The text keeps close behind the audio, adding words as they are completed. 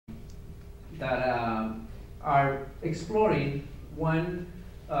that are exploring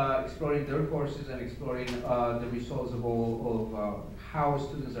exploring their courses and exploring the results of how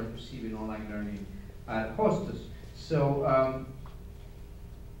students are perceiving online learning at Hostos. So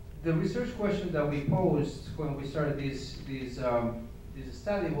the research question that we posed when we started this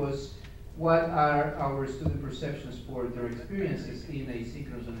study was, what are our student perceptions for their experiences in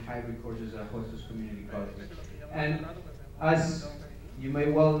asynchronous and hybrid courses at Hostos Community College? And as you may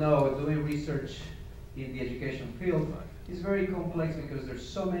well know, doing research in the education field is very complex because there's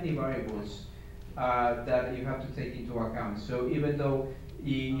so many variables that you have to take into account. So even though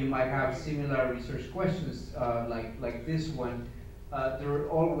you might have similar research questions like this one, there are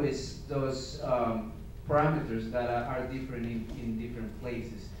always those parameters that are different in different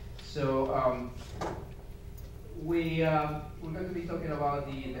places. So we're going to be talking about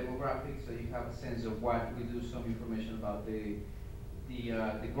the demographics, so you have a sense of what we do, some information about the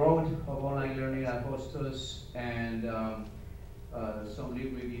growth of online learning at Hostos, and some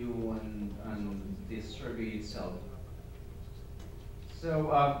brief review on this survey itself.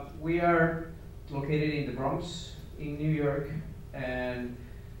 So we are located in the Bronx, in New York, and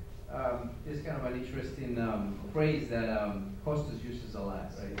it's kind of an interesting phrase that Hostos uses a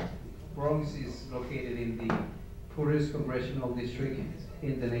lot, right? Bronx is located in the poorest congressional district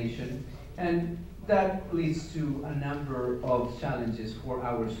in the nation, and that leads to a number of challenges for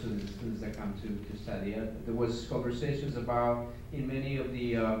our students that come to study. There was conversations about, in many of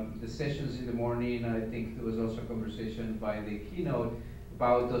the sessions in the morning, I think there was also a conversation by the keynote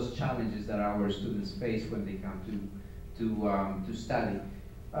about those challenges that our students face when they come to study.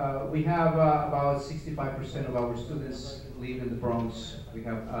 We have about 65% of our students live in the Bronx. We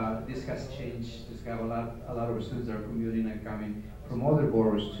have, this has changed. We have a lot of our students that are commuting and coming from other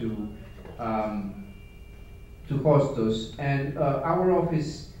boroughs to Hostos, and our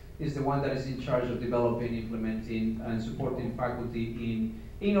office is the one that is in charge of developing, implementing, and supporting faculty in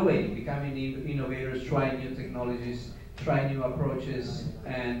innovating, becoming innovators, trying new technologies, trying new approaches,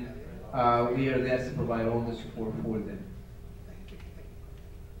 and we are there to provide all the support for them.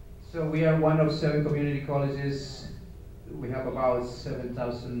 So we are one of 7 community colleges. We have about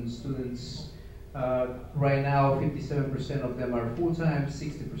 7,000 students. Right now, 57% of them are full-time,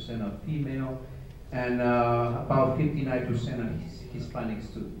 60% are female, and about 59% are Hispanic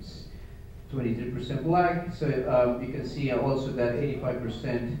students, 23% black. So you can see also that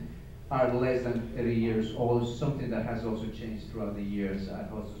 85% are less than 30 years old, something that has also changed throughout the years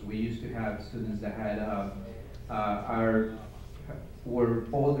at Hostos. We used to have students that had were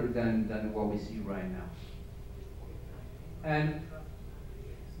older than what we see right now. And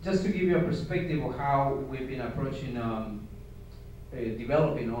just to give you a perspective of how we've been approaching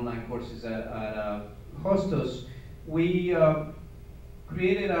developing online courses at Hostos, we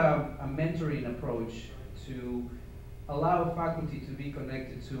created a mentoring approach to allow faculty to be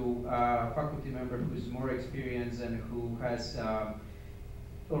connected to a faculty member who's more experienced and who has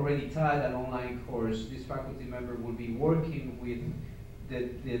already taught an online course. This faculty member will be working with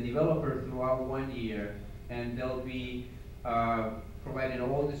the developer throughout 1 year, and they'll be providing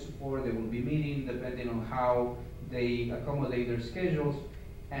all the support. They will be meeting depending on how they accommodate their schedules,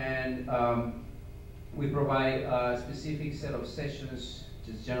 and we provide a specific set of sessions,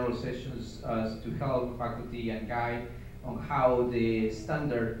 just general sessions, to help faculty and guide on how the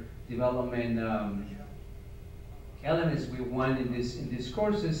standard development elements we want in these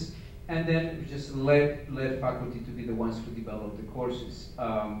courses, and then just let faculty to be the ones who develop the courses.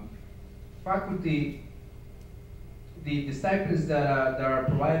 Faculty, the stipends that are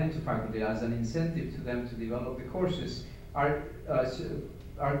provided to faculty as an incentive to them to develop the courses are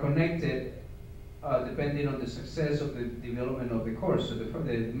connected depending on the success of the development of the course. So the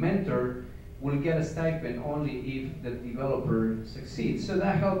mentor will get a stipend only if the developer succeeds. So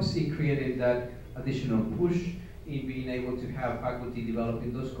that helps in creating that additional push in being able to have faculty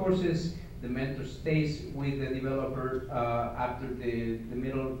developing those courses. The mentor stays with the developer after the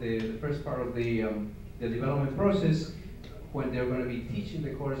first part of the development process, when they're going to be teaching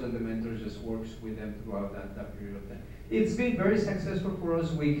the course, and the mentor just works with them throughout that period of time. It's been very successful for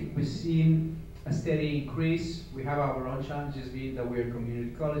us. We've seen a steady increase. We have our own challenges, being that we're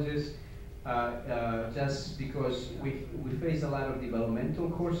community colleges, just because we face a lot of developmental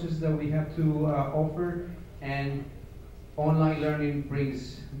courses that we have to offer, and online learning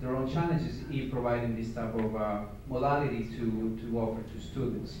brings their own challenges in providing this type of modality to offer to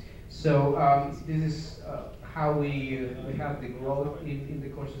students. So this is how we have the growth in the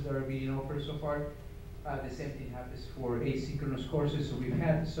courses that are being offered so far. The same thing happens for asynchronous courses. So we've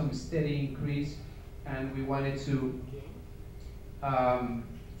had some steady increase, and we wanted to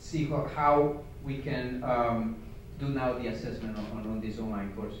see how we can do now the assessment on these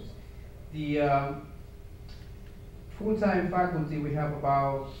online courses. The full-time faculty, we have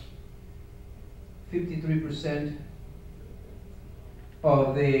about 53%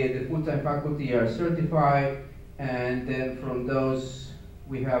 of the full-time faculty are certified, and then from those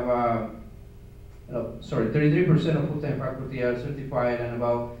we have 33% of full-time faculty are certified, and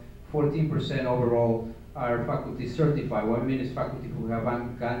about 14% overall are faculty certified. What I mean is faculty who have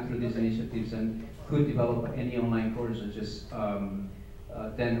gone through these initiatives and could develop any online course and just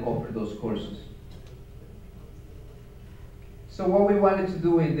then offer those courses. So what we wanted to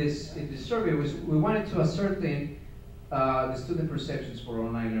do in this survey was we wanted to ascertain the student perceptions for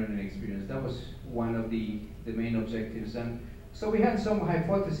online learning experience. That was one of the main objectives. And so we had some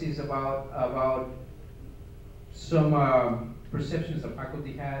hypotheses about some perceptions that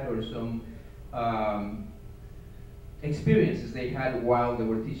faculty had, or some experiences they had while they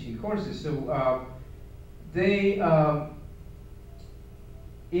were teaching courses. So they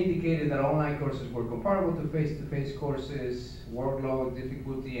indicated that online courses were comparable to face-to-face courses, workload,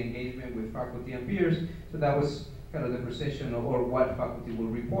 difficulty, engagement with faculty and peers. So that was kind of the perception or what faculty will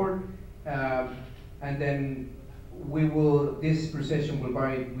report. And then this perception will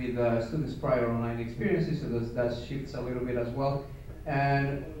vary with students' prior online experiences, so that shifts a little bit as well.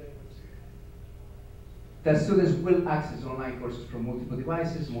 And that students will access online courses from multiple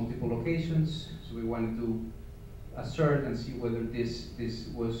devices, multiple locations. So we wanted to assert and see whether this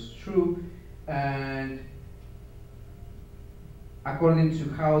was true. And according to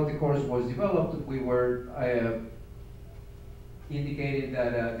how the course was developed, we were indicating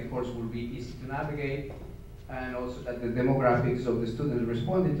that the course will be easy to navigate, and also that the demographics of the students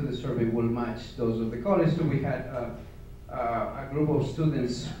responding to the survey will match those of the college. So we had a group of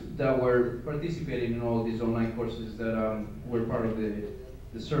students that were participating in all these online courses that were part of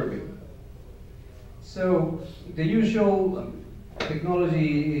the survey. So the usual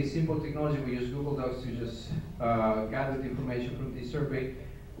technology is simple technology. We use Google Docs to just gather the information from the survey.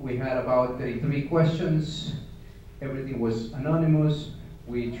 We had about 33 questions. Everything was anonymous.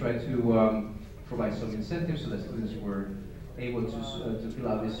 We tried to provide some incentives so that students were able to fill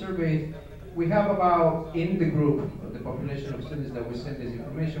out this survey. We have about, in the group, the population of students that we sent this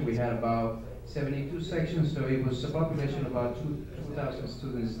information, we had about 72 sections, so it was a population of about 2,000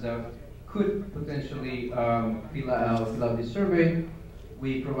 students that could potentially fill out this survey.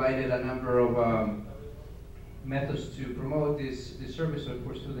 We provided a number of methods to promote this survey, so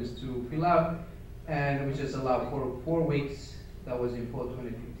for students to fill out, and we just allowed for 4 weeks. That was in fall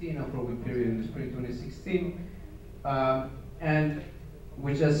 2015, a 4-week period in the spring 2016. And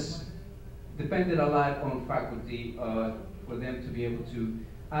we just depended a lot on faculty for them to be able to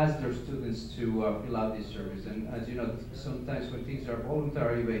ask their students to fill out these surveys. And as you know, sometimes when things are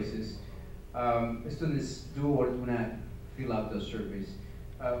voluntary basis, students do or do not fill out those surveys.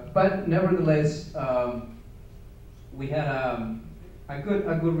 But nevertheless, we had a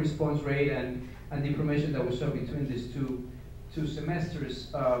good response rate, and the information that we saw between these two semesters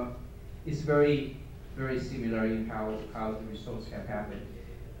is very, very similar in how the results have happened.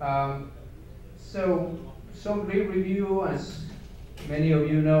 So some brief review, as many of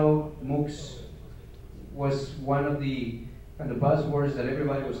you know, MOOCs was one of the kind of buzzwords that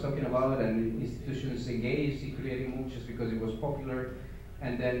everybody was talking about, and institutions engaged in creating MOOCs just because it was popular.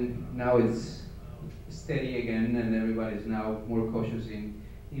 And then now it's steady again, and everybody's now more cautious in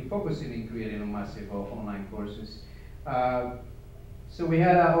focusing in creating a massive online courses. So we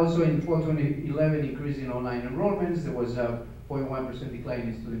had also in fall 2011 increase in online enrollments. There was a 0.1% decline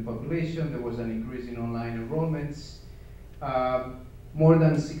in student population. There was an increase in online enrollments. More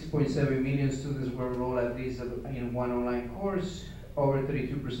than 6.7 million students were enrolled at least in one online course. Over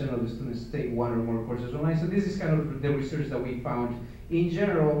 32% of the students take one or more courses online. So this is kind of the research that we found in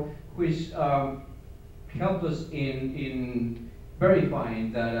general, which helped us in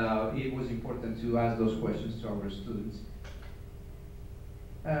verifying that it was important to ask those questions to our students.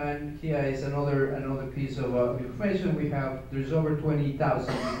 And here is another piece of information. There's over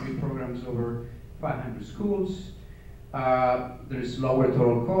 20,000 degree programs, over 500 schools. There's lower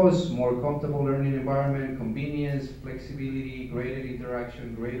total cost, more comfortable learning environment, convenience, flexibility, greater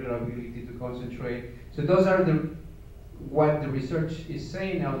interaction, greater ability to concentrate. So those are what the research is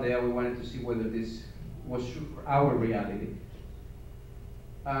saying out there. We wanted to see whether this was true for our reality.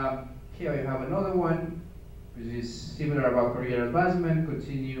 Here you have another one, which is similar about career advancement,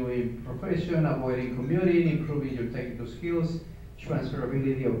 continuing profession, avoiding commuting, improving your technical skills,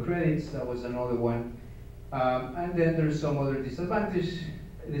 transferability of credits. That was another one. And then there's some other disadvantages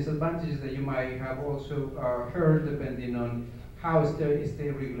that you might have also heard, depending on how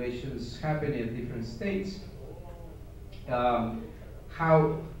state regulations happen in different states,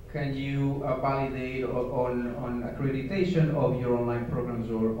 how can you validate on accreditation of your online programs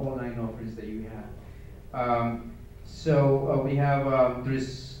or online offerings that you have. We have,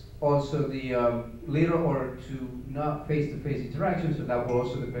 there's also the little or to not face-to-face interaction, so that will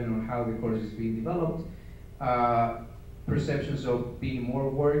also depend on how the course is being developed. Perceptions of being more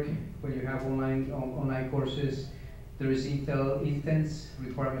work when you have online courses. There is intense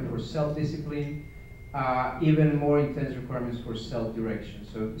requirement for self-discipline, even more intense requirements for self-direction.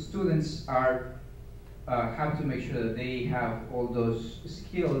 So students have to make sure that they have all those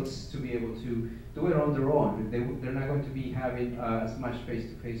skills to be able to do it on their own. They're not going to be having as much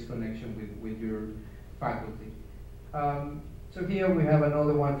face-to-face connection with your faculty. So here we have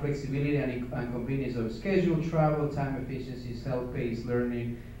another one, flexibility and convenience of schedule, travel, time efficiency, self-paced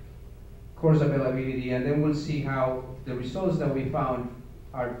learning, course availability, and then we'll see how the results that we found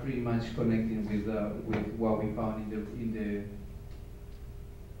are pretty much connecting with what we found in the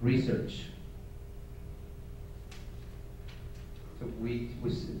research. So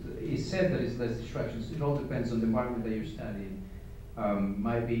it said that it's less distractions. It all depends on the environment that you're studying.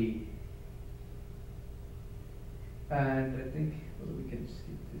 Might be, and I think we can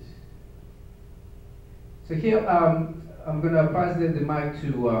skip this. So here, I'm going to pass the mic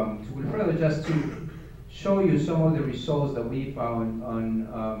to Wilfredo just to show you some of the results that we found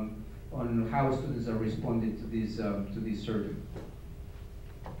on how students are responding to this survey.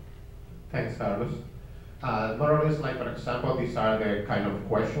 Thanks, Carlos. More or less, like for example, these are the kind of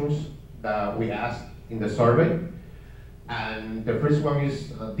questions that we asked in the survey. And the first one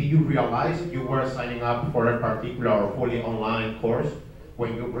is, do you realize you were signing up for a particular or fully online course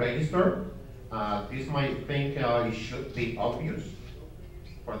when you register? This might think it should be obvious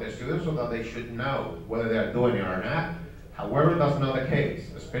for the students so that they should know whether they're doing it or not. However, that's not the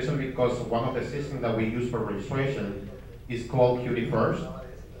case, especially because one of the systems that we use for registration is called CUNY First.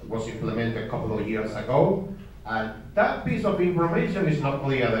 It was implemented a couple of years ago, and that piece of information is not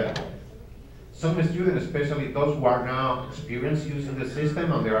clear there. Some students, especially those who are now experienced using the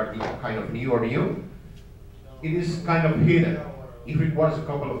system and they are kind of new, it is kind of hidden. It requires a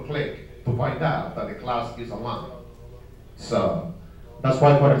couple of clicks to find out that the class is online. So that's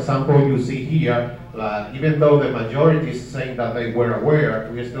why, for example, you see here, even though the majority is saying that they were aware,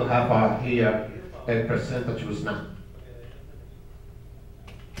 we still have here a percentage who's not.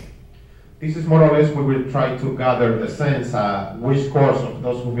 This is more or less we will try to gather the sense which course of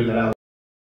those who fill it out